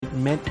it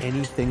meant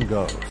anything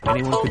goes.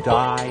 Anyone could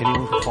die,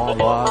 anyone could fall in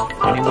love,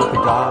 anyone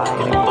could die,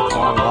 anyone could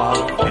fall in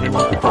love,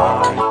 anyone could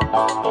die,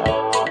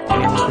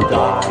 anyone could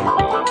die.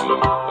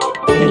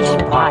 Age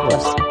of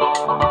Apocalypse.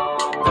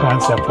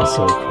 Concept was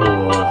so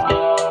cool.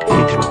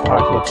 Age of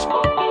Apocalypse.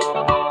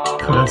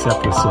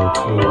 Concept was so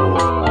cool.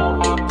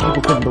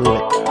 People couldn't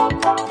believe it.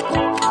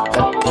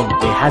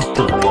 They had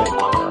to believe it.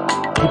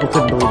 People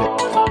couldn't believe it.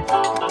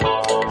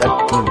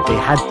 They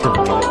had to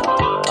believe it.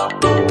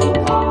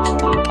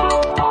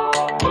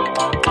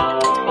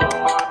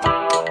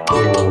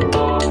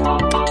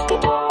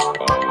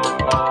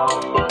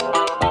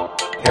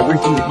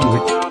 Everything that you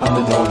had come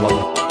to know and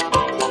love.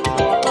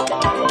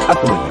 Out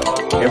the window.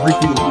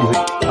 Everything that you had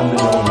come to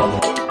know and love.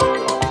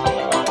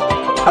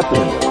 Out the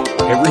window.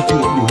 Everything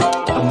that you had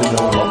come to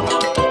know and love.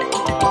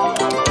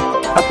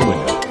 Out the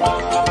window.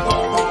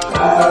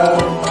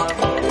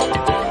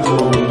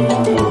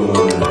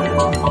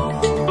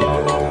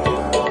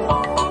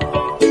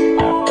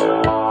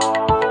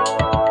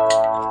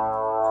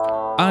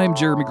 I'm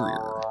Jeremy Greer.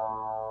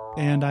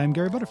 And I'm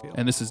Gary Butterfield.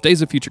 And this is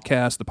Days of Future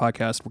Cast, the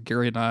podcast where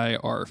Gary and I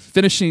are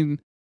finishing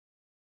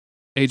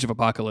Age of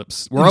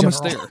Apocalypse. We're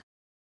almost there.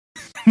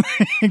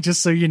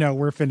 Just so you know,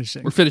 we're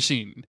finishing. We're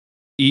finishing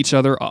each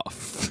other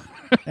off.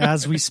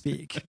 As we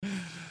speak.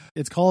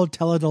 It's called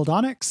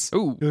Teledildonics.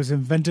 Ooh. It was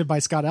invented by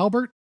Scott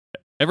Albert.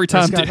 Every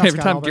time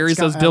Gary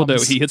says dildo,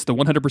 Adams. he hits the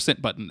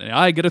 100% button, and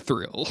I get a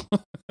thrill.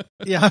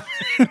 Yeah.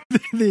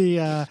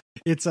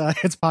 It's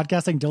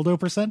podcasting dildo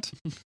percent.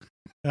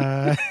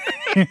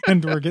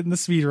 And we're getting the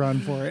speed run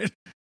for it.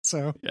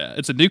 So yeah,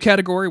 it's a new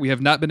category. We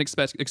have not been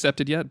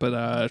accepted yet,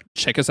 but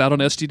check us out on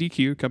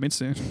SGDQ coming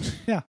soon.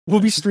 yeah, we'll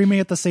be streaming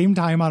at the same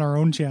time on our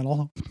own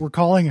channel. We're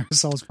calling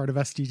ourselves part of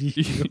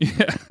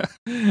SGDQ.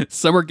 Yeah.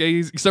 Summer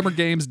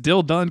games,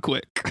 dill done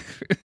quick.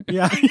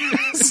 Yeah,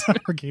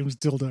 Summer Games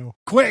dildo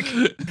quick.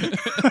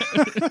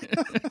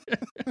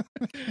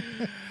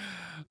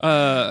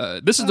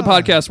 This is the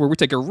podcast where we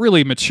take a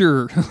really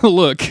mature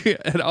look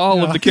at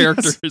all of the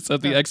characters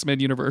of the X-Men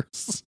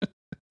universe.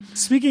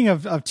 Speaking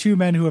of two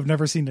men who have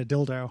never seen a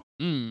dildo,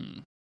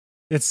 Mm.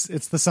 it's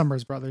the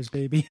Summers Brothers,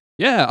 baby.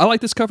 Yeah, I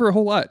like this cover a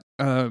whole lot.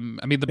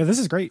 This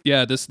is great.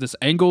 Yeah, this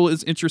angle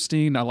is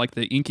interesting. I like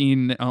the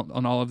inking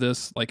on all of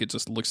this. Like, it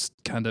just looks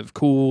kind of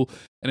cool,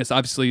 and it's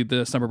obviously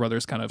the Summer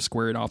Brothers kind of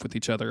squaring off with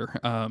each other.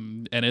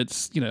 And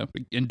it's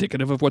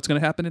indicative of what's going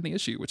to happen in the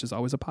issue, which is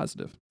always a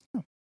positive.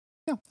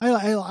 Yeah,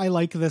 I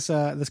like this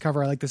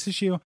cover. I like this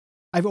issue.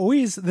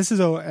 This is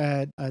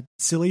a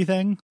silly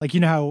thing. Like, you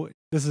know how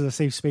this is a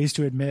safe space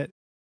to admit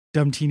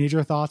dumb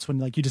teenager thoughts when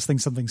like you just think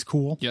something's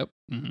cool. Yep.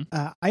 Mm-hmm.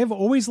 I have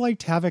always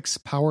liked Havoc's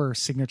power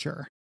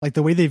signature. Like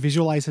the way they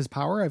visualize his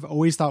power, I've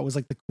always thought was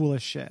like the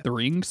coolest shit. The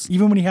rings?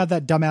 Even when he had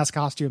that dumbass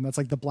costume that's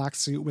like the black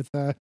suit with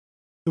the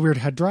weird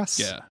headdress.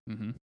 Yeah.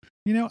 Mm-hmm.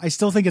 I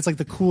still think it's like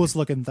the coolest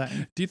looking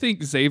thing. Do you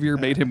think Xavier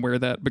made him wear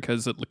that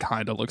because it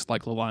kind of looks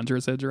like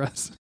Lalandra's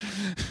headdress?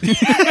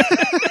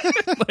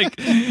 Like,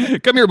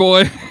 come here,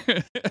 boy.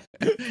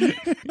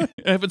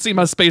 I haven't seen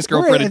my space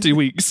girlfriend in 2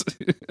 weeks.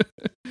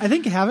 I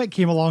think Havoc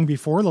came along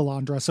before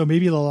Lalandra, so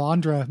maybe the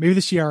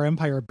Shi'ar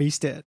Empire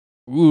based it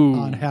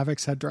on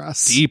Havoc's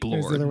headdress. Deep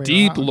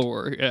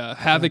lore. Yeah,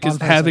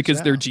 Havoc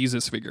is their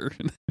Jesus figure.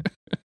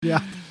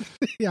 Yeah,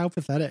 yeah, how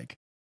pathetic.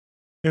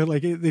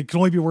 It can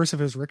only be worse if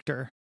it was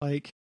Richter.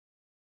 Like,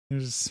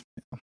 there's,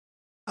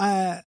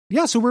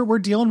 so we're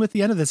dealing with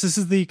the end of this. This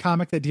is the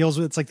comic that deals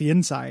with, it's like the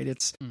inside.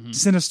 It's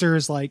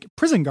Sinister's like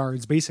prison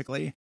guards,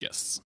 basically.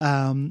 Yes.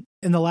 In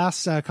the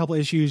last couple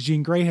issues,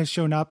 Jean Grey has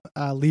shown up,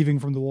 leaving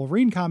from the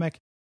Wolverine comic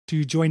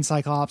to join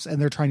Cyclops, and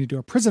they're trying to do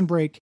a prison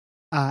break.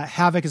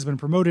 Havoc has been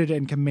promoted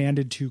and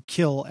commanded to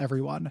kill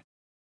everyone.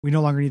 We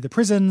no longer need the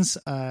prisons.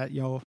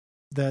 The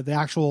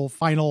actual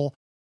final,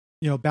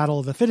 battle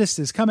of the fittest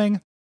is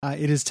coming.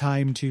 It is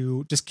time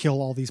to just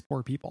kill all these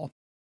poor people.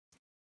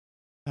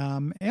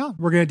 We're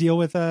going to deal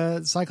with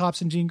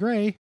Cyclops and Jean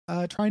Grey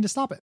trying to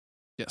stop it.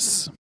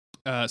 Yes.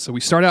 So we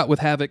start out with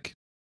Havoc,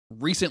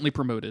 recently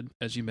promoted,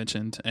 as you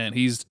mentioned, and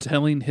he's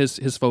telling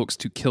his folks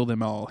to kill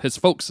them all. His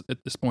folks at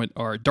this point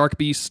are Dark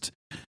Beast,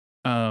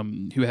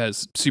 who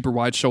has super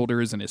wide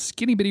shoulders and a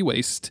skinny bitty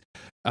waist.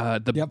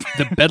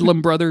 The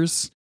Bedlam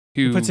brothers,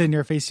 who puts it in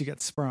your face, you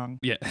get sprung.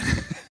 Yeah.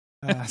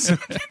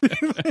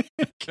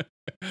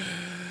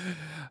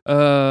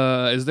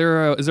 Is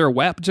there a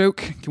WAP joke?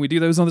 Can we do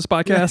those on this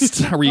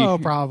podcast?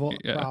 Probably.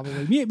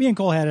 Me and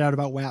Cole had it out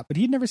about WAP, but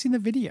he'd never seen the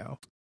video.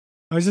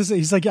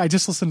 He's like, I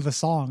just listened to the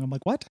song. I'm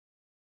like, what?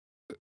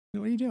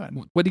 What are you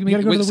doing? What do you mean?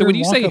 You gotta go to the when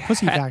you say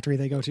pussy factory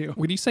they go to.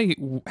 When you say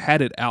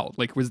had it out,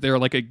 like, was there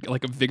like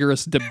a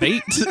vigorous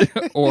debate,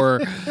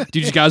 or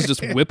did you guys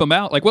just whip them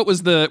out? Like, what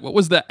was the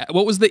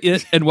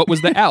it and what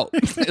was the out?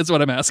 Is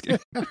what I'm asking.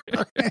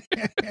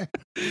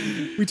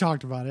 We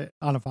talked about it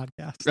on a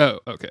podcast. Oh,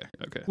 okay.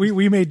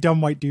 We made dumb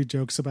white dude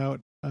jokes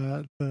about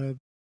the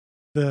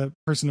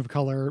person of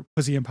color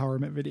pussy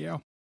empowerment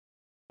video.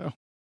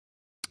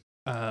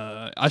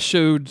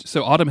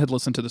 So Autumn had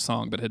listened to the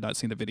song but had not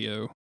seen the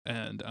video,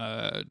 and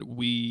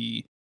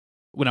we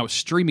when I was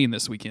streaming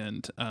this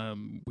weekend,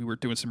 we were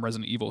doing some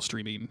Resident Evil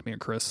streaming, me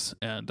and Chris,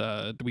 and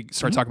we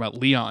started talking about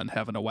Leon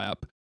having a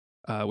WAP,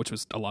 which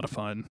was a lot of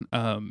fun.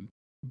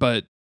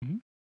 But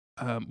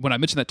when I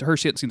mentioned that to her,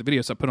 she hadn't seen the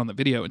video, so I put on the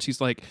video, and she's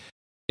like,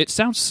 it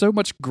sounds so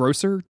much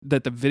grosser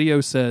that the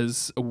video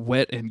says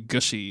wet and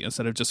gushy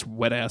instead of just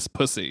wet ass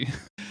pussy.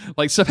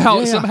 Like somehow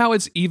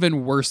it's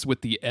even worse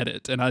with the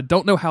edit, and I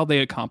don't know how they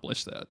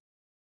accomplished that.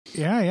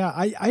 Yeah.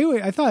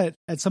 I thought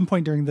at some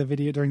point during the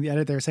video, during the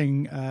edit, they were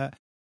saying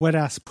wet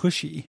ass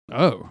pushy.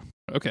 Oh,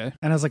 okay.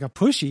 And I was like, a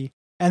pushy?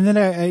 And then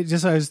I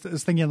was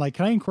thinking, like,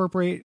 can I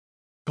incorporate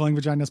calling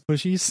vaginas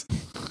pushies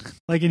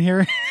like in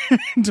here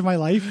into my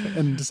life,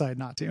 and decide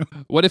not to.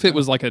 What if it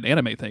was like an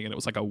anime thing and it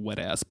was like a wet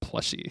ass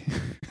plushie?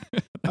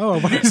 Oh,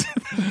 what is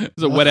it?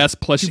 It's a wet ass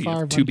plushie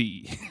of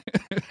 2B.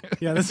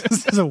 Yeah, this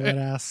is a wet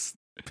ass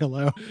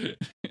pillow.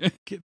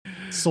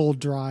 Sold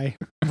dry,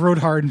 rode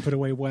hard and put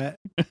away wet.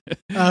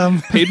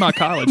 Paid my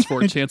college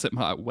for a chance at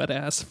my wet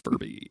ass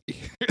Furby.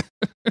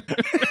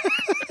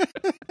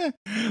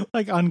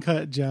 Like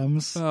uncut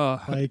gems.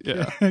 Like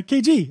yeah.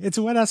 KG, it's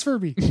a wet ass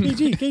Furby.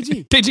 KG,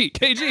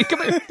 come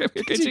here.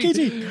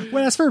 KG,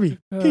 wet ass Furby.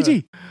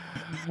 KG.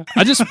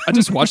 I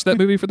just watched that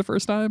movie for the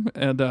first time,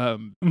 and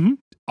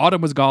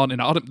Autumn was gone,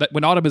 and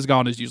when Autumn is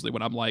gone is usually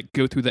when I'm like,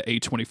 go through the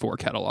A24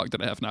 catalog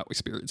that I have not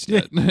experienced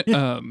yet.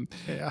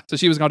 So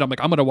she was gone. I'm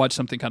like, I'm gonna watch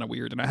something kind of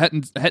weird, and I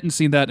hadn't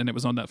seen that, and it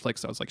was on Netflix.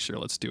 So I was like, sure,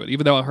 let's do it.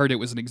 Even though I heard it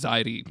was an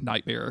anxiety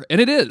nightmare, and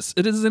it is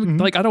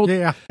like, I don't.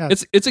 Yeah.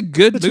 It's a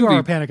good movie.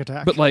 2-hour panic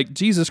attack. But like,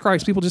 Jesus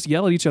Christ, people just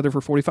yell at each other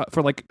for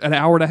like an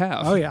hour and a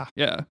half. Oh yeah.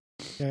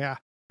 Yeah.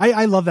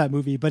 I love that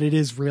movie, but it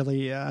is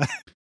really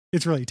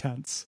it's really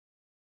tense.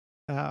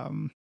 Yeah,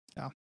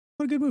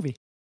 what a good movie.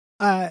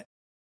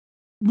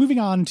 Moving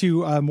on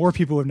to more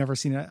people who have never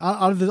seen it.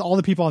 Out of all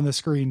the people on the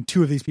screen,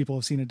 2 of these people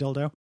have seen a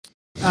dildo.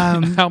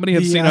 How many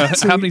have seen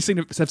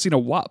a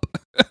WAP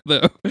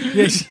though?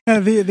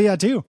 Yeah,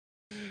 2.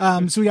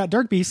 So we got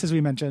Dark Beast, as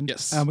we mentioned.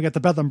 Yes. We got the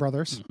Bedlam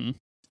brothers, and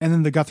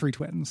then the Guthrie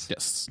twins.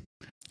 Yes.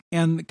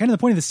 And kind of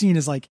the point of the scene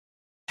is like,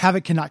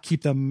 Havoc cannot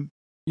keep them.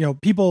 You know,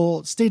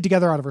 people stayed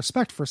together out of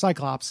respect for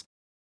Cyclops.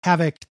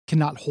 Havoc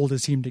cannot hold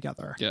his team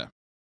together. Yeah.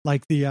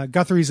 Like the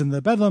Guthries and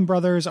the Bedlam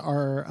brothers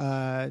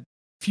are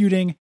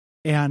feuding,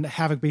 and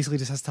Havoc basically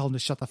just has to tell him to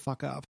shut the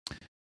fuck up.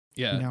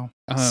 Yeah. You know,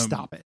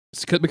 stop it.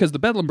 Because the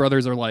Bedlam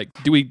brothers are like,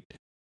 do we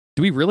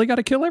really got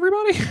to kill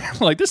everybody?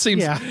 Like, this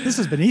seems... Yeah, this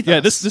is beneath us.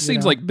 Yeah, this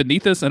seems like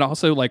beneath us, and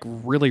also like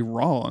really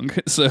wrong.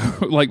 So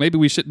like, maybe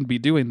we shouldn't be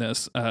doing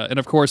this. And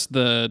of course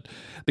the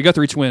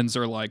Guthrie twins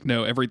are like,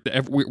 no,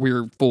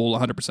 we're full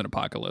 100%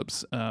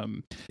 apocalypse.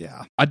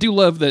 Yeah. I do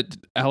love that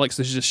Alex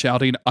is just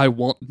shouting, I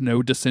want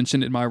no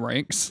dissension in my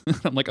ranks.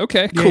 I'm like,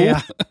 okay, cool.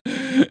 Yeah.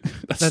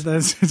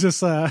 That's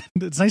just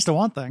it's nice to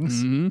want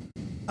things.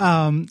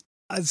 Mm-hmm.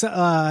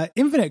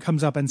 Infinite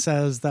comes up and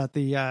says that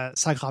the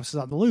Cyclops is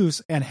on the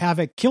loose, and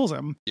Havoc kills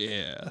him.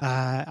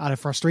 Yeah. Out of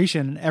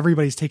frustration, and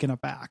everybody's taken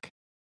aback.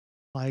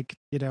 Like,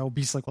 you know,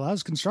 Beast's like, well, that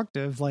was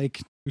constructive. Like,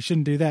 we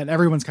shouldn't do that. And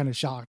everyone's kind of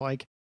shocked.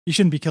 Like, you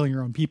shouldn't be killing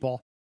your own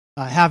people.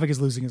 Havoc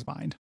is losing his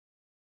mind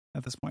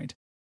at this point.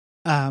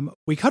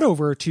 We cut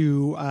over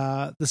to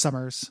the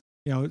Summers,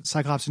 you know,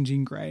 Cyclops and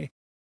Jean Grey,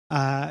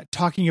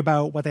 talking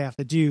about what they have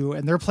to do.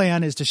 And their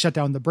plan is to shut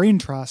down the Brain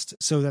Trust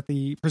so that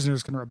the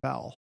prisoners can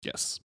rebel.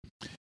 Yes.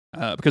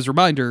 Because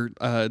reminder,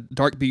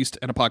 Dark Beast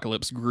and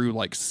Apocalypse grew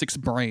like 6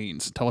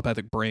 brains,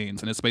 telepathic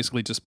brains, and it's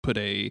basically just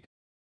kind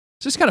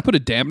of put a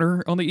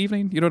dampener on the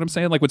evening. You know what I'm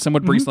saying? Like when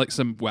someone brings like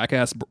some whack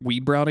ass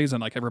weed brownies,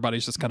 and like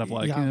everybody's just kind of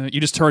like,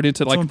 you just turn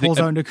into like someone pulls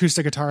out an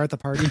acoustic guitar at the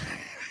party,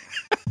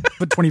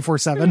 but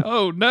 24/7.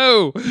 Oh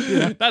no,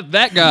 not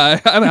that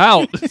guy! I'm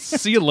out.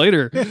 See you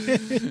later.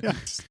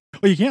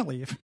 Well, you can't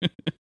leave.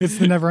 It's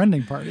the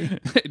never-ending party.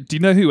 Do you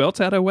know who else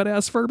had a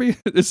wet-ass Furby?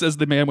 It says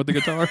the man with the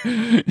guitar.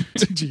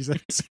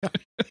 Jesus.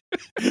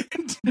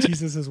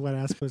 Jesus is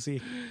wet-ass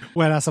pussy.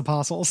 Wet-ass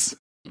apostles.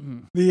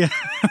 The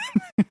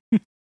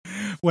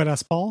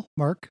wet-ass Paul,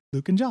 Mark,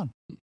 Luke, and John.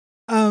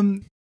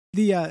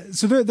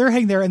 So they're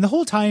hanging there, and the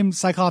whole time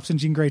Cyclops and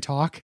Jean Grey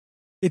talk,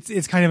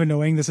 it's kind of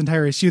annoying, this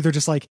entire issue. They're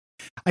just like,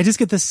 I just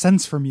get this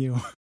sense from you.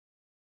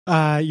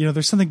 You know,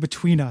 there's something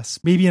between us.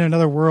 Maybe in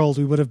another world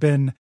we would have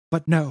been,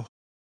 but no.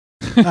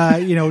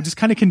 You know, just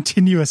kind of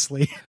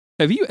continuously.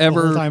 Have you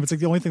ever, the whole time, it's like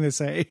the only thing they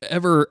say,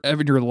 ever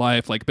in your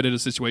life, like been in a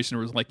situation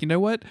where it's like, you know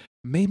what,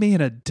 maybe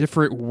in a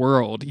different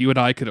world you and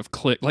I could have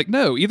clicked. Like,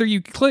 no, either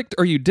you clicked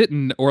or you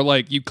didn't, or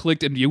like you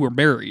clicked and you were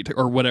married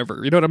or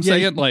whatever. You know what I'm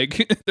saying?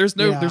 Like, there's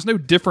no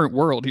different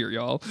world here,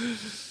 y'all.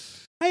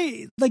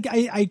 I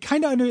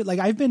kind of under, like,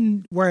 I've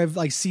been where I've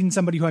like seen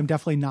somebody who I'm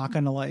definitely not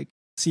gonna like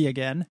see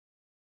again.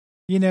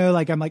 You know,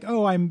 like I'm like,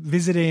 oh, I'm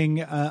visiting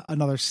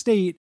another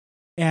state,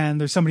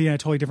 and there's somebody in a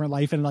totally different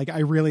life, and like I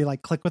really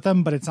like click with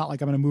them, but it's not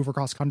like I'm going to move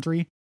across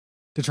country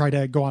to try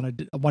to go on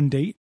a one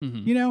date.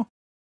 You know,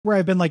 where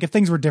I've been like, if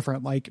things were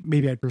different, like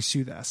maybe I'd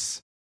pursue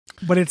this,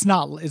 but it's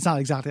not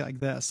exactly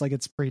like this. Like,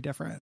 it's pretty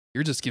different.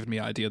 You're just giving me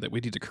an idea that we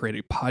need to create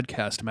a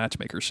podcast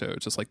matchmaker show,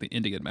 just like the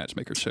Indian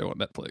matchmaker show on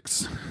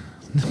Netflix.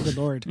 Good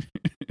Lord.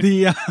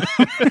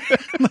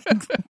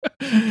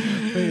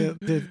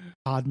 The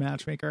odd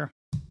matchmaker.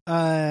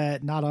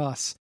 Not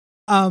us.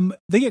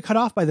 They get cut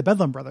off by the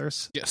Bedlam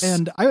brothers. Yes.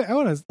 And I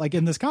want to, like,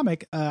 in this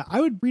comic,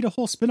 I would read a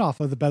whole spin-off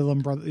of the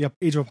the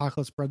Age of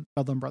Apocalypse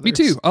Bedlam brothers. Me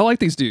too. I like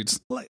these dudes.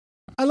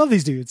 I love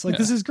these dudes. Like, Yeah.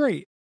 this is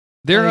great.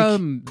 They're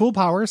Like, cool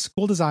powers,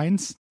 cool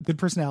designs, good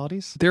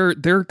personalities.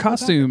 their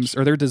costumes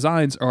or their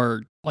designs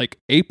are like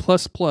A++,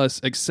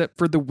 except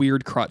for the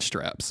weird crotch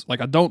straps. Like,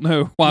 I don't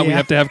know why we Yeah.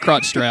 have to have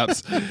crotch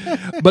straps,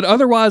 but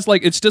otherwise,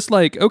 like, it's just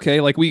like,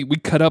 okay, like we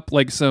cut up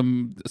like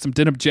some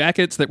denim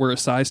jackets that were a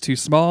size too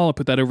small and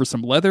put that over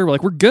some leather. We're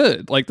like, we're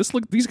good. Like,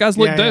 these guys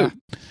look Yeah, dope.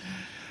 yeah.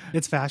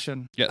 It's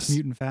fashion. Yes.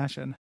 Mutant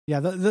fashion.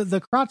 Yeah,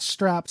 the crotch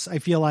straps, I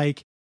feel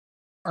like,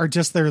 are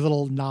just their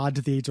little nod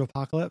to the Age of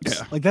Apocalypse.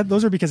 Yeah. Like that,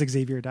 those are because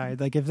Xavier died.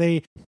 Like if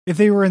they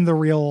were in the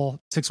real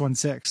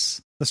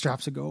 616, the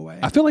straps would go away.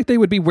 I feel like they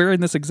would be wearing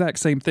this exact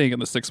same thing in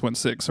the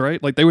 616,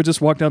 right? Like they would just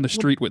walk down the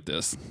street with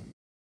this.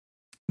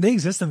 They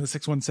exist in the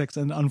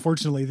 616, and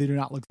unfortunately, they do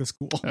not look this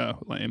cool. Oh,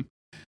 lame.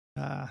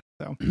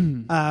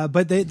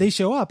 But they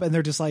show up and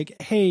they're just like,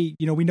 hey,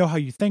 we know how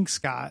you think,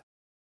 Scott.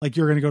 Like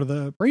you're going to go to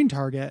the brain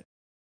target,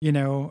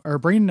 or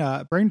brain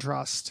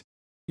trust,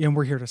 and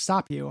we're here to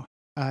stop you.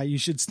 You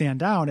should stand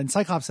down. And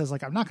Cyclops says,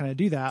 like, I'm not going to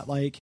do that.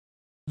 Like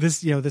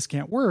this, this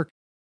can't work.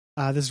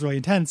 This is really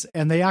intense.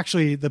 And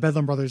the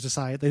Bedlam brothers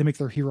decide they make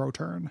their hero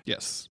turn.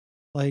 Yes.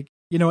 Like,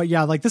 you know what?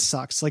 Yeah, like this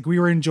sucks. Like we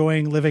were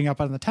enjoying living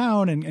up on the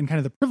town and kind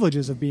of the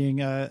privileges of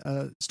being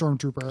a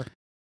stormtrooper.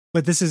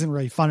 But this isn't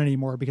really fun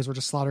anymore because we're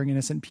just slaughtering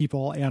innocent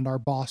people and our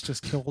boss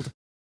just killed,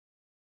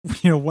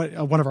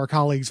 one of our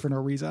colleagues for no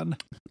reason.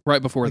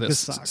 Right before Like, this,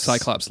 sucks.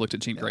 Cyclops looked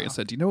at Jean Grey and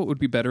said, "Do you know what would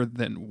be better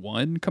than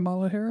one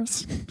Kamala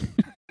Harris?"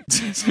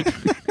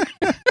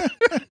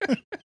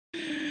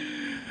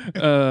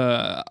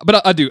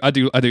 But I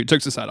do.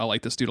 Jokes aside, I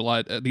like this dude a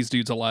lot. These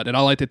dudes a lot, and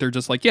I like that they're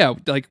just like, yeah,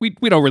 like we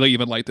don't really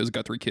even like those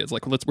Guthrie kids.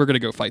 Like, we're gonna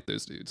go fight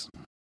those dudes.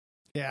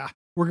 Yeah,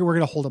 we're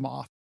gonna hold them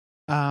off.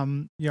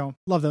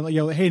 Love them.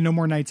 Hey, no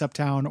more Knights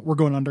Uptown. We're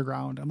going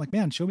underground. I'm like,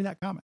 man, show me that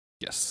comic.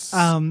 Yes.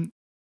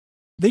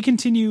 They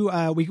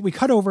continue. We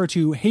cut over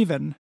to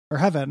Heaven,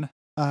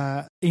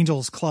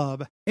 Angel's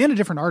Club, and a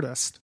different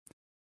artist.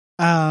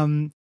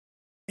 And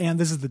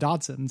this is the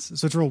Dodsons,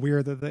 so it's real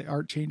weird that the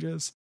art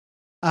changes.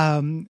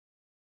 And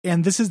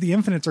this is the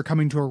Infinites are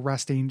coming to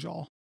arrest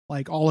Angel.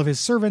 Like all of his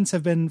servants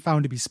have been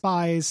found to be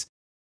spies.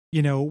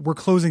 We're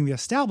closing the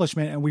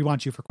establishment and we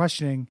want you for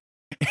questioning.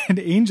 And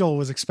Angel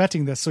was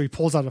expecting this, so he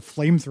pulls out a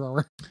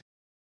flamethrower.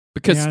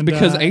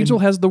 Because Angel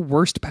and- has the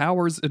worst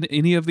powers in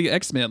any of the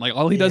X-Men. Like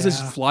all he does is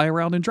Yeah. fly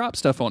around and drop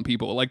stuff on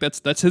people. Like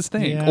that's his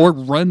thing. Yeah. Or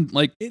run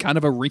like kind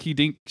of a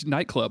rinky-dink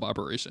nightclub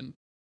operation.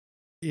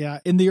 Yeah,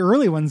 in the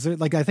early ones,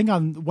 like I think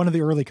on one of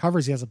the early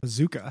covers, he has a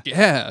bazooka.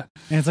 Yeah.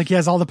 And it's like he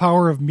has all the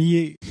power of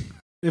me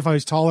if I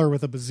was taller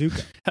with a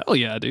bazooka. Hell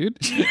yeah, dude.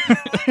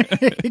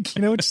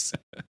 It's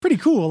pretty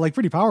cool, like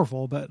pretty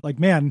powerful, but like,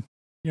 man,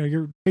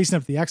 you're facing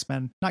up to the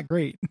X-Men. Not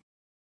great.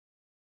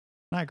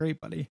 Not great,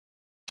 buddy.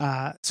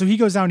 So he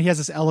goes down, he has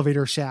this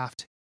elevator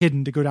shaft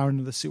hidden to go down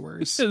into the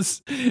sewers.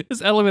 His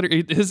elevator,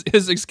 his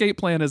escape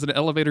plan is an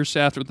elevator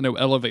shaft with no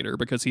elevator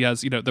because he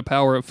has, the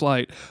power of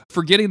flight,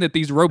 forgetting that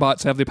these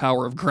robots have the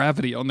power of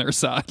gravity on their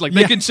side. Like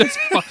they Yeah. can just,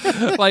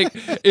 like,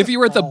 if you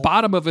were at the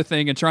bottom of a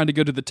thing and trying to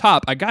go to the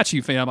top, I got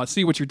you, fam. I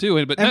see what you're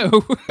doing, but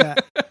no. Yeah.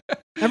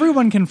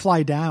 Everyone can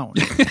fly down.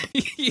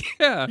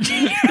 Yeah.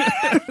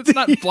 It's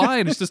not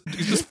flying. It's just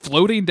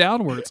floating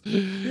downwards.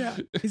 Yeah.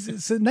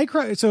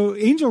 So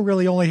Angel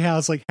really only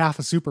has like half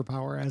a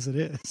superpower as it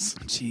is.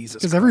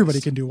 Jesus. Because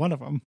everybody can do one of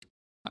them.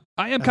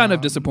 I am kind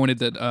of disappointed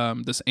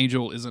that this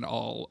Angel isn't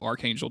all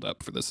archangeled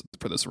up for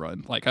this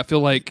run. Like I feel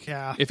like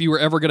Yeah. if you were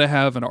ever gonna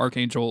have an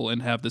archangel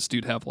and have this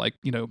dude have like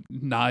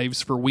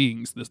knives for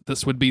wings,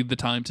 this would be the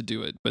time to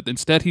do it. But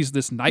instead, he's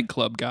this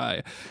nightclub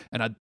guy,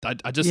 and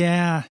I just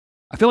Yeah.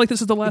 I feel like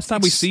this is the last time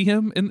we It's- see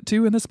him in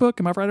this book.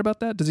 Am I right about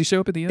that? Does he show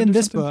up at the end In or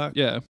this something? book.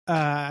 Yeah.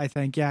 I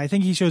think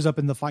he shows up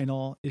in the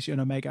final issue in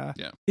Omega.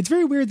 Yeah. It's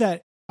very weird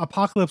that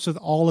Apocalypse, with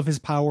all of his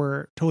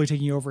power totally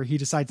taking over, he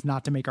decides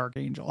not to make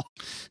Archangel.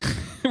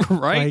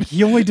 Right. Like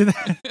he only did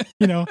that.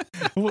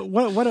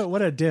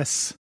 What a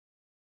diss.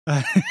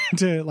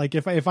 To like,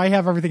 if I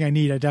have everything I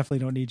need, I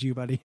definitely don't need you,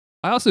 buddy.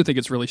 I also think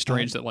it's really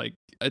strange that like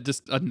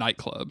just a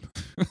nightclub,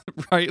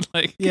 right?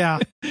 Like, Yeah.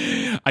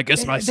 I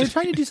guess They're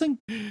trying to do something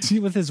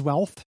with his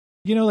wealth.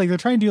 Like they're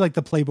trying to do like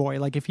the Playboy.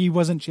 Like if he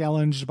wasn't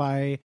challenged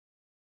by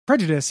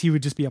prejudice, he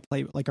would just be a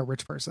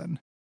rich person.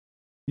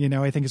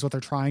 I think is what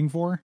they're trying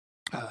for.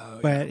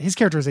 But his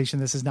characterization,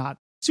 this is not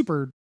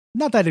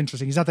that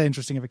interesting. He's not that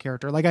interesting of a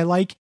character. Like I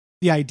like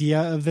the idea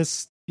of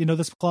this,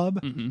 this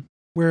club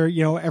where,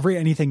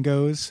 anything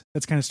goes,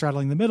 that's kind of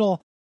straddling the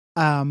middle.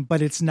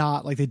 But it's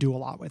not like they do a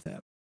lot with it.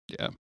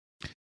 Yeah.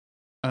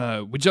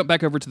 We jump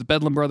back over to the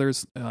Bedlam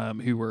brothers,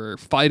 who were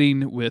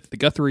fighting with the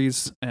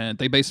Guthries, and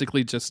they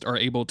basically just are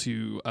able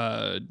to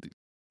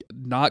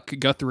knock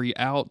Guthrie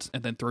out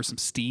and then throw some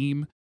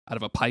steam out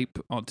of a pipe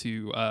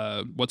onto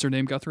what's her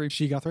name, Guthrie?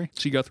 She Guthrie.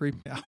 She Guthrie.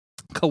 Yeah.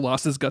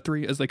 Colossus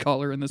Guthrie, as they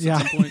call her in this Yeah.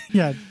 at some point.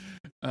 Yeah.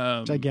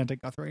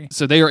 Gigantic Guthrie.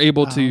 So they are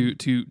able to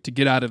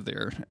get out of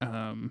there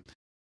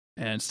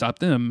and stop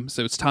them.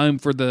 So it's time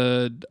for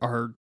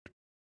our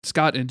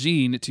Scott and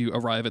Jean to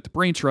arrive at the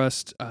Brain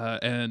Trust,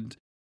 and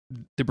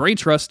the Brain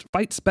Trust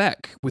fights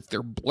back with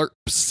their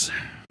blurps.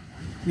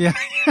 Yeah,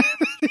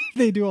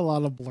 they do a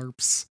lot of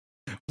blurps.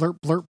 Blurp,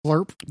 blurp,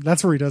 blurp.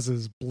 That's where he does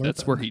his blurp.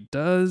 That's where he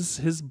does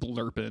his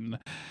blurping.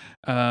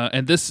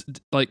 And this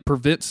like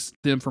prevents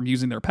them from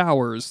using their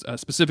powers,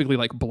 specifically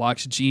like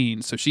blocks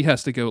Jean. So she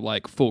has to go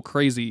like full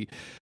crazy,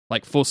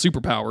 like full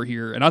superpower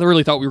here. And I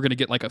really thought we were going to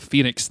get like a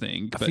Phoenix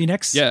thing. A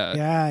Phoenix?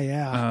 Yeah.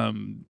 Yeah.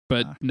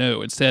 But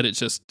no, instead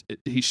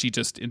she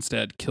just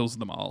instead kills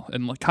them all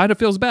and like kind of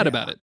feels bad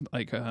about it.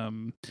 Like,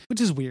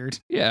 which is weird.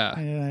 Yeah.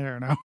 I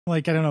don't know.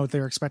 Like, I don't know what they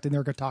were expecting. They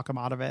were going to talk him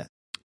out of it.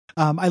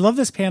 I love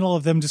this panel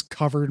of them just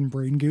covered in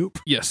brain goop.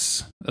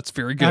 Yes, that's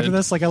very good. After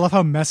this, like, I love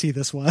how messy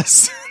this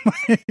was.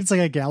 It's like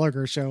a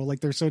Gallagher show. Like,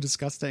 they're so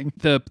disgusting.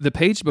 The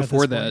page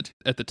before that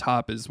at the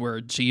top is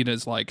where Jean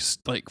is like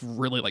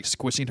really like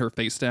squishing her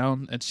face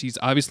down, and she's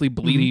obviously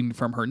bleeding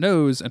from her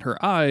nose and her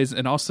eyes,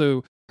 and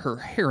also her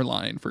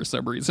hairline for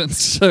some reason.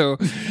 So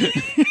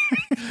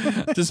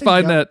just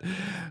find that.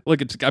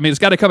 Look, it's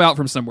got to come out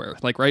from somewhere.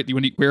 Like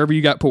wherever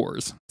you got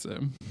pores. So.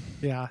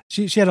 Yeah,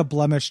 she had a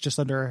blemish just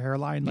under her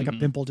hairline, like a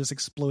pimple just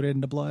exploded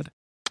into blood.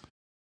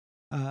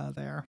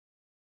 There.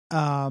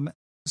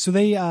 So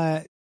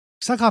they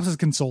Cyclops is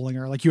consoling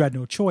her, like, you had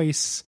no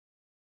choice.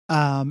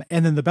 And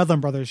then the Bedlam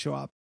brothers show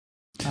up.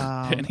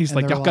 And he's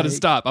like, y'all gotta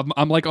stop.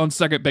 I'm like on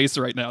second base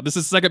right now. This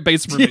is second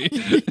base for me.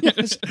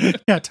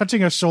 Yeah,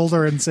 touching a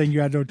shoulder and saying you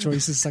had no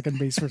choice is second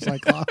base for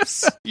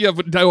Cyclops. Yeah,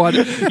 but no,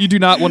 you do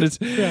not want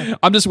to. Yeah.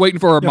 I'm just waiting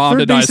for her mom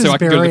to die so I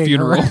can go to the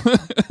funeral.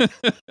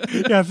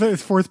 Yeah,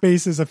 fourth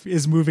base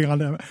is moving on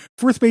to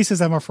fourth base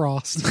is Emma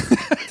Frost.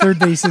 Third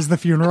base is the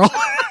funeral.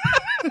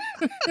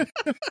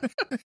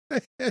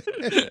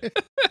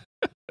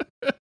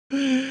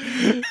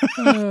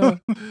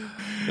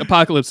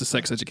 Apocalypse's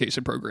sex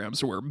education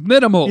programs were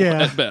minimal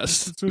at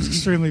best. It was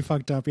extremely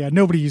fucked up. Yeah,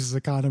 nobody uses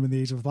a condom in the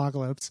age of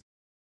Apocalypse.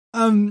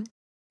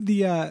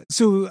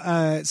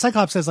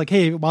 Cyclops says, like,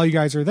 hey, while you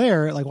guys are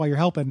there, like, while you're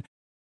helping,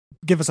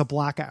 give us a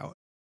blackout,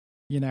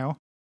 you know?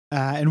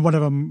 And one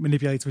of them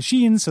manipulates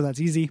machines, so that's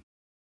easy.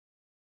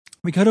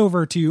 We cut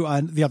over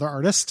to the other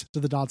artist, to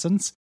the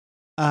Dodsons,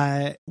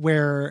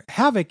 where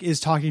Havoc is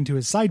talking to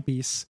his side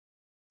piece,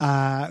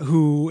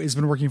 who has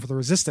been working for the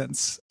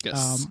Resistance.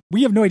 Yes.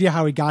 We have no idea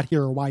how he got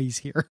here or why he's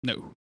here.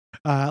 No.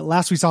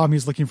 Last we saw him, he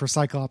was looking for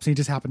Cyclops, and he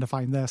just happened to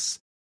find this.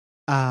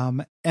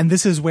 And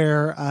this is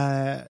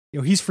where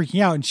he's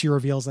freaking out, and she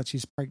reveals that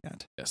she's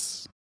pregnant.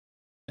 Yes.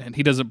 And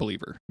he doesn't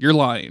believe her. You're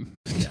lying.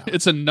 Yeah.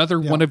 It's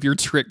another one of your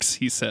tricks,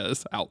 he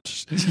says.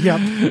 Ouch.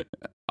 Yep.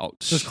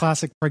 Ouch. Those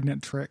classic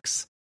pregnant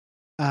tricks.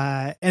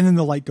 And then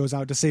the light goes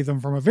out to save them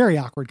from a very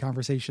awkward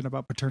conversation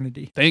about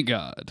paternity. Thank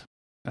God.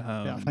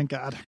 Thank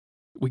God.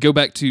 We go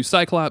back to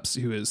Cyclops,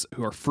 who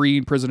are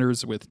freeing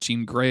prisoners with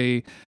Jean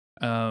Grey,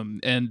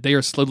 and they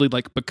are slowly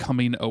like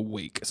becoming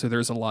awake. So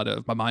there's a lot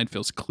of my mind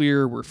feels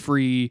clear, we're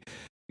free,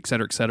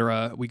 etc.,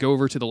 etc. We go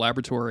over to the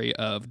laboratory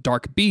of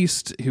Dark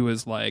Beast, who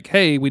is like,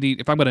 hey,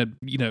 if I'm going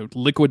to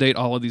liquidate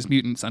all of these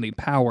mutants, I need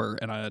power,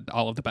 and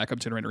all of the backup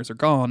generators are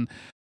gone.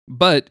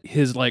 But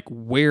his like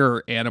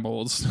were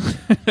animals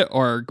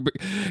are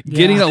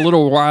getting a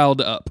little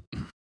riled up.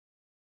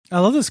 I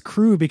love this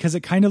crew because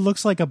it kind of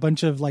looks like a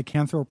bunch of like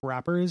Canthrope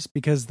rappers,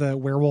 because the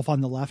werewolf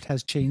on the left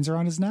has chains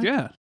around his neck.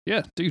 Yeah,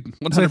 dude,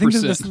 100%. So I think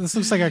this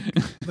looks like a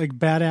like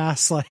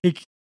badass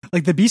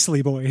like the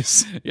Beastly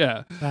Boys.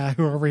 Yeah,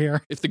 who are over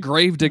here. If the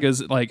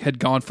Gravediggers like had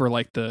gone for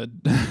like the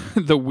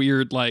the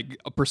weird like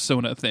a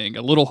persona thing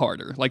a little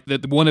harder, like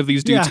that one of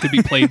these dudes could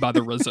be played by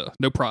the RZA,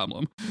 no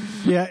problem.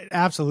 Yeah,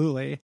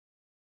 absolutely.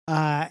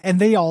 And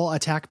they all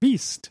attack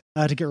Beast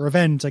to get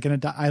revenge, like in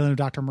an Island of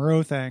Dr.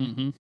 Moreau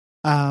thing.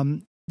 Mm-hmm.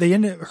 They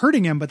end up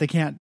hurting him, but they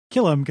can't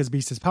kill him because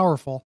Beast is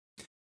powerful.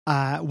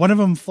 One of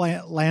them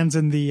lands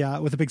in the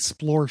with a big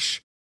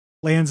splorsh,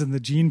 lands in the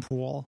gene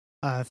pool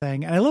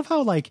thing. And I love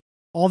how like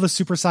all the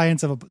super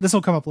science of this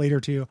will come up later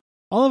too.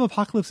 All of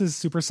Apocalypse's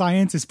super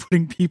science is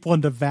putting people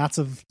into vats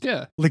of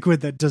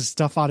liquid that does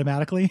stuff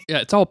automatically.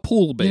 Yeah, it's all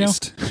pool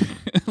based.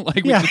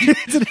 Like we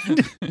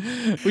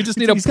just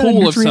need a he's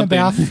pool of something.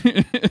 Bath,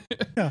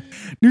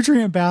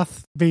 nutrient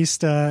bath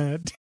based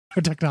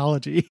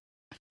technology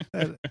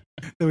that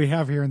we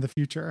have here in the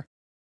future.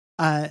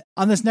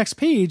 On this next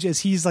page,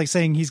 as he's like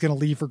saying he's going to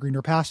leave for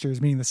greener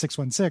pastures, meaning the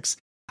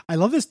 616. I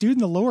love this dude in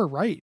the lower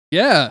right.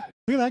 Yeah.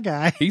 Look at that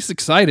guy. He's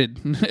excited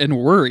and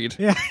worried.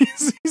 Yeah.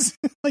 He's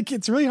like,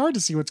 it's really hard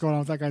to see what's going on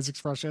with that guy's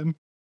expression.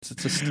 It's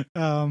just,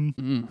 everybody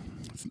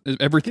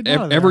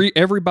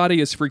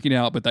is freaking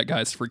out, but that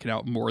guy's freaking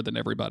out more than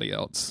everybody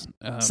else.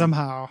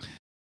 Somehow.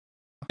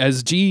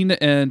 As Jean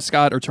and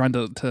Scott are trying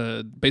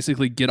to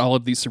basically get all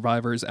of these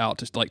survivors out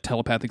to like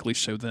telepathically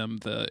show them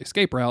the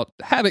escape route,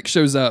 Havoc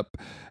shows up,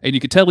 and you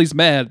can tell he's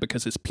mad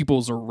because his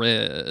pupils are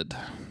red.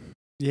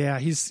 Yeah,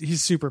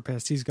 he's super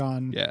pissed. He's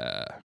gone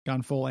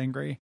full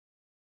angry.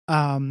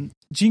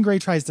 Jean Grey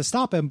tries to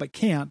stop him, but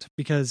can't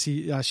because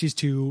she's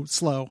too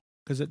slow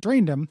because it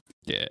drained him.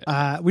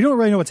 Yeah. We don't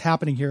really know what's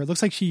happening here. It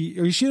looks like she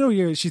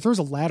throws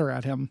a ladder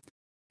at him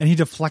and he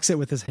deflects it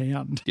with his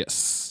hand.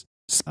 Yes.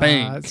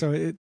 Spang.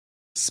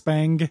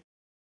 Spang.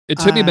 It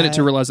took me a minute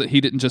to realize that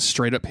he didn't just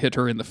straight up hit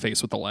her in the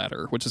face with the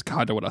ladder, which is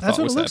kind of what I thought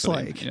was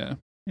happening. Like. Yeah.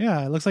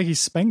 Yeah, it looks like he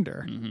spanged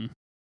her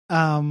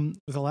Mm-hmm.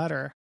 with a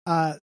ladder.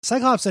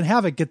 Cyclops and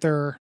Havoc get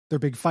their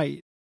big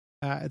fight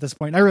at this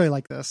point. And I really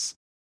like this.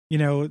 You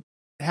know,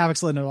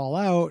 Havoc's letting it all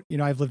out. You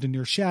know, I've lived in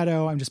your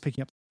shadow. I'm just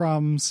picking up the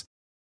crumbs.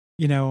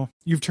 You know,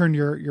 you've turned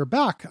your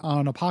back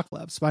on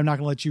Apocalypse, but I'm not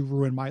going to let you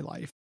ruin my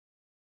life.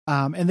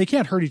 And they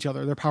can't hurt each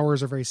other. Their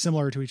powers are very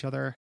similar to each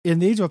other. In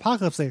the Age of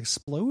Apocalypse, they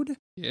explode.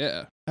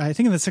 Yeah. I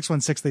think in the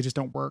 616, they just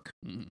don't work.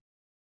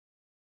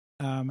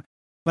 Mm-hmm.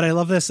 But I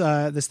love this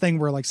thing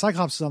where like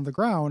Cyclops is on the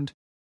ground.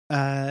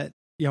 You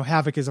know,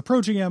 Havoc is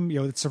approaching him.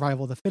 You know, it's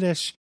survival of the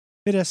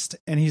fittest.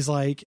 And he's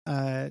like,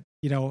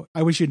 you know,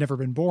 I wish you'd never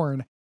been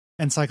born.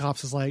 And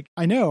Cyclops is like,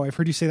 I know, I've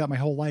heard you say that my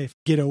whole life.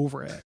 Get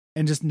over it.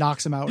 And just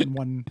knocks him out in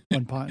one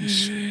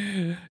punch.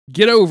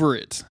 Get over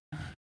it.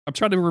 I'm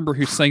trying to remember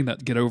who sang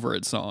that "Get Over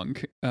It" song.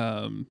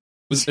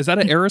 Is that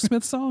an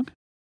Aerosmith song?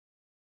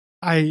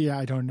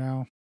 I don't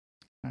know.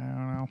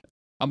 I'm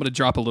gonna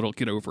drop a little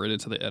 "Get Over It"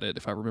 into the edit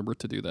if I remember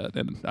to do that,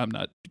 and I'm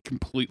not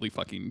completely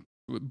fucking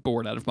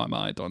bored out of my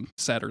mind on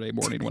Saturday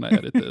morning when I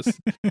edit this.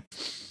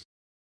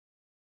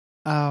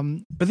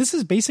 But this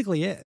is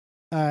basically it.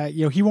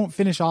 You know, he won't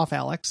finish off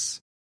Alex,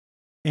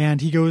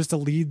 and he goes to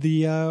lead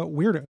the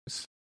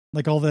weirdos,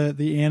 like all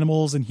the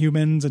animals and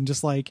humans and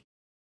just like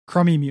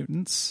crummy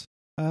mutants.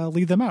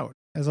 Lead them out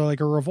as a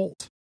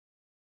revolt.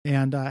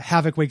 And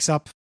Havoc wakes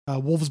up.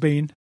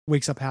 Wolfsbane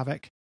wakes up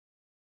Havoc,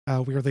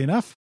 weirdly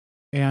enough,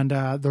 and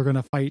they're going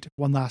to fight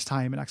one last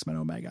time in X-Men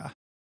Omega.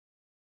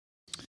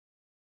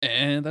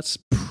 And that's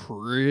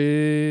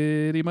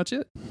pretty much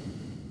it.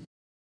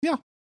 Yeah,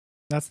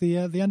 that's the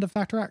end of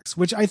Factor X,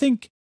 which I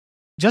think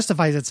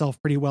justifies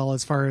itself pretty well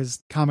as far as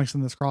comics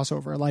in this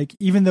crossover. Like,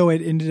 even though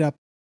it ended up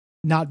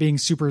not being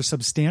super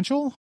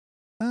substantial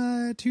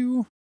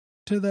to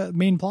the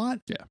main plot,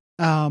 yeah.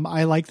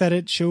 I like that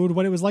it showed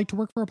what it was like to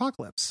work for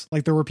Apocalypse.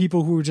 Like, there were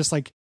people who were just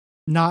like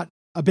not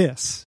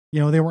Abyss. You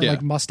know, they weren't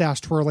like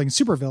mustache twirling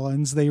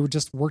supervillains. They were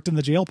just worked in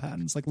the jail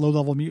pens, like low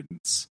level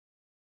mutants.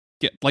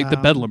 Yeah, like the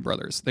Bedlam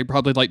brothers. They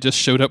probably like just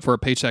showed up for a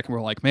paycheck and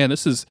were like, "Man,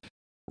 this is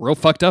real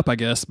fucked up, I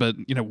guess." But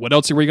you know, what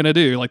else are we gonna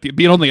do? Like,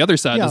 being on the other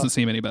side doesn't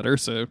seem any better.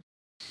 So,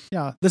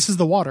 yeah, this is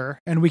the water,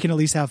 and we can at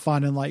least have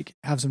fun and like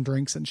have some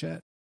drinks and shit.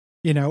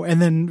 You know,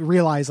 and then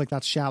realize like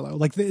that's shallow.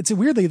 Like, it's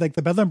weirdly like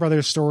the Bedlam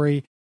brothers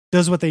story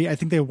does what I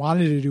think they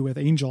wanted to do with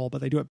Angel, but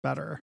they do it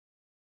better.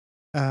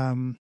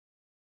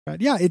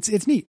 But yeah,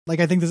 it's neat. Like,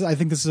 I think this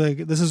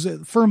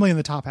is firmly in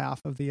the top half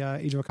of the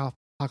Age of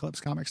Apocalypse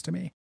comics to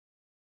me.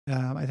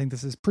 I think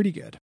this is pretty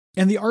good,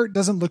 and the art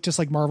doesn't look just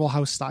like Marvel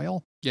House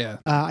style. Yeah,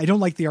 I don't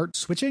like the art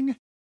switching,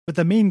 but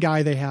the main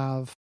guy they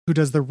have who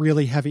does the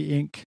really heavy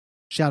ink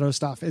shadow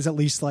stuff is at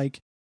least like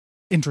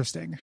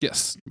interesting.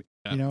 Yes,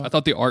 yeah. You know, I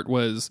thought the art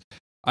was.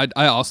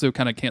 I also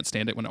kind of can't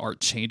stand it when art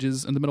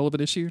changes in the middle of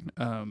an issue.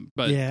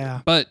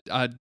 But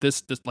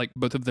this like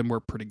both of them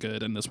were pretty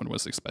good, and this one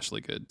was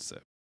especially good. So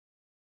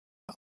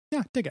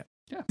yeah, dig it.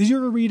 Yeah. Did you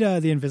ever read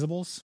The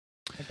Invisibles,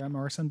 the Grant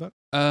Morrison book?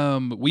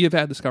 We have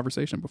had this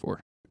conversation before.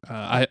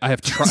 I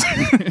have tried.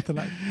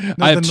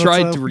 I have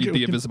tried to read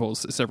The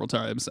Invisibles several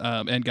times,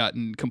 and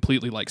gotten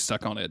completely like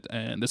stuck on it.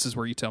 And this is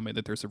where you tell me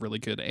that there's a really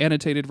good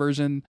annotated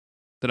version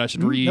that I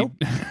should read. Nope.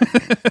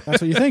 That's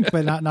what you think,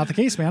 but not the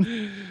case,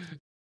 man.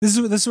 This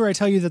is where I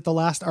tell you that the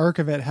last arc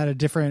of it had a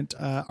different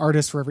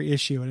artist for every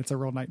issue, and it's a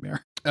real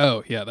nightmare.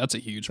 Oh yeah, that's a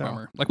huge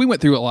bummer. Like, we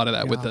went through a lot of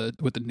that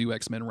with the new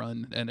X-Men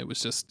run, and it was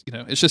just, you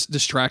know, it's just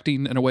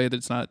distracting in a way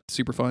that's not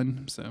super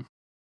fun. So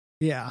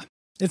yeah,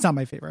 it's not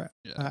my favorite.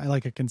 Yeah. I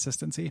like a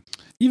consistency,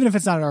 even if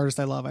it's not an artist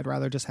I love. I'd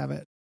rather just have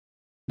it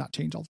not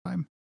change all the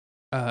time.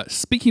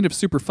 Speaking of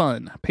super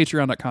fun,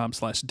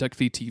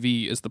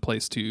 patreon.com/DuckFeedTV is the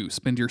place to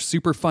spend your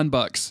super fun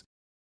bucks,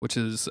 which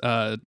is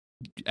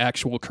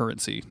actual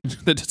currency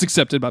that is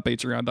accepted by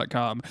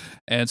patreon.com,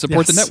 and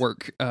support the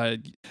network.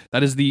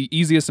 That is the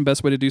easiest and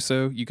best way to do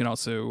so. You can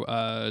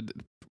also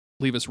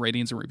leave us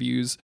ratings and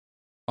reviews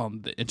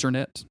on the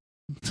internet,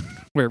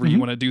 wherever you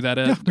want to do that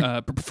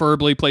at.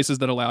 Preferably places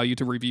that allow you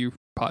to review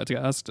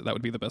podcast. That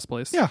would be the best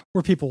place. Yeah,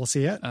 where people will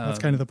see it. That's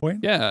kind of the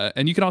point. Yeah,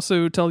 and you can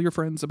also tell your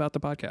friends about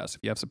the podcast. If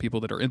you have some people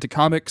that are into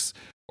comics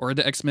or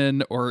into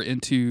X-Men or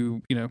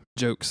into, you know,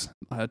 jokes,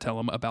 tell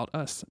them about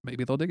us.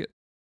 Maybe they'll dig it.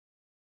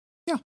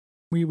 Yeah,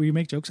 we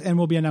make jokes, and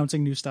we'll be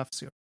announcing new stuff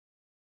soon.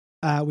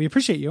 We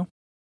appreciate you,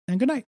 and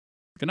good night.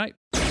 Good night.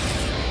 These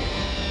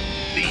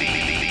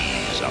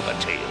are the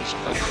tales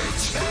of the great.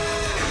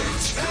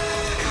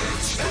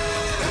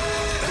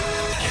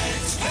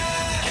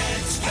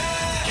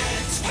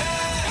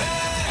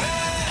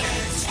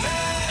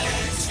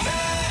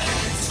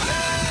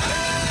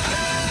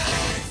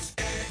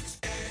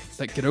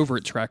 That Get Over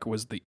It track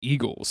was the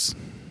Eagles.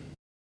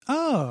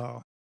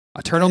 Oh,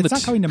 I turn on it's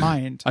not coming to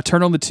mind. I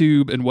turn on the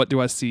tube, and what do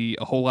I see?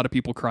 A whole lot of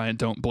people crying,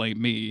 "Don't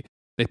blame me."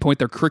 They point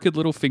their crooked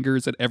little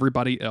fingers at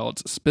everybody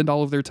else, spend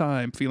all of their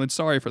time feeling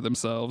sorry for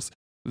themselves.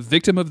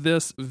 Victim of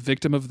this,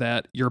 victim of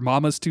that. Your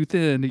mama's too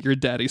thin, your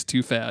daddy's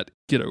too fat.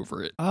 Get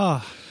over it.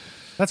 Oh,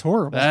 that's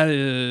horrible. That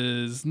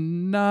is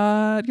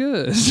not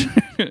good.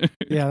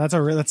 Yeah,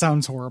 that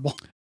sounds horrible.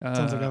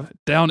 Sounds like a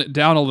down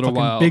a little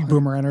while. Big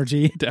boomer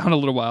energy. Down a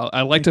little while.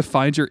 I like to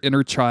find your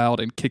inner child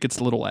and kick its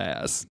little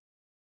ass.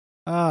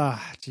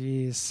 Ah,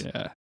 jeez.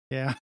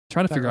 Yeah.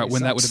 Trying to figure out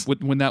when sucks.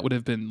 when that would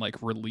have been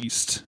like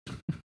released.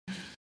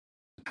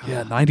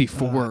 Yeah,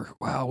 94.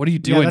 Wow, what are you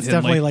doing? Yeah, that's Henley?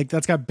 definitely like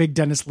that's got big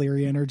Dennis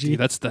Leary energy. Dude,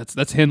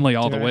 that's Henley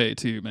all the Dude. way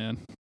too, man.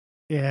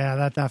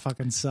 Yeah, that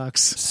fucking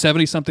sucks.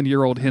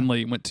 70-something-year-old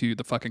Henley went to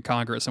the fucking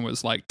Congress and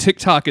was like,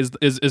 TikTok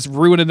is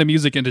ruining the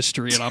music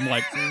industry, and I'm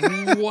like,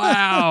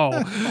 wow,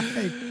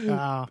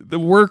 Wow. the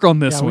work on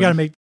this Yeah, one. we got to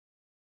make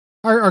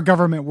our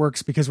government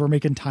works because we're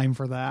making time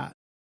for that.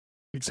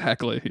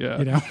 Exactly. Yeah.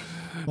 You know,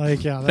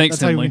 like Thanks,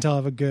 that's how you Henley. can tell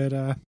have a good.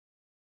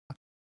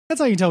 That's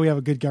how you can tell we have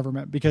a good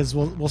government because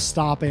we'll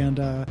stop and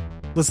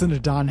listen to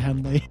Don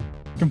Henley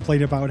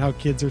complain about how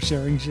kids are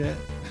sharing shit.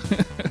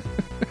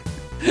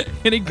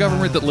 Any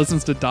government that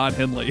listens to Don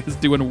Henley is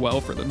doing well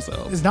for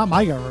themselves. It's not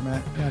my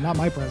government. Yeah, not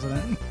my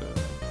president.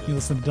 You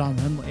listen to Don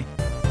Henley.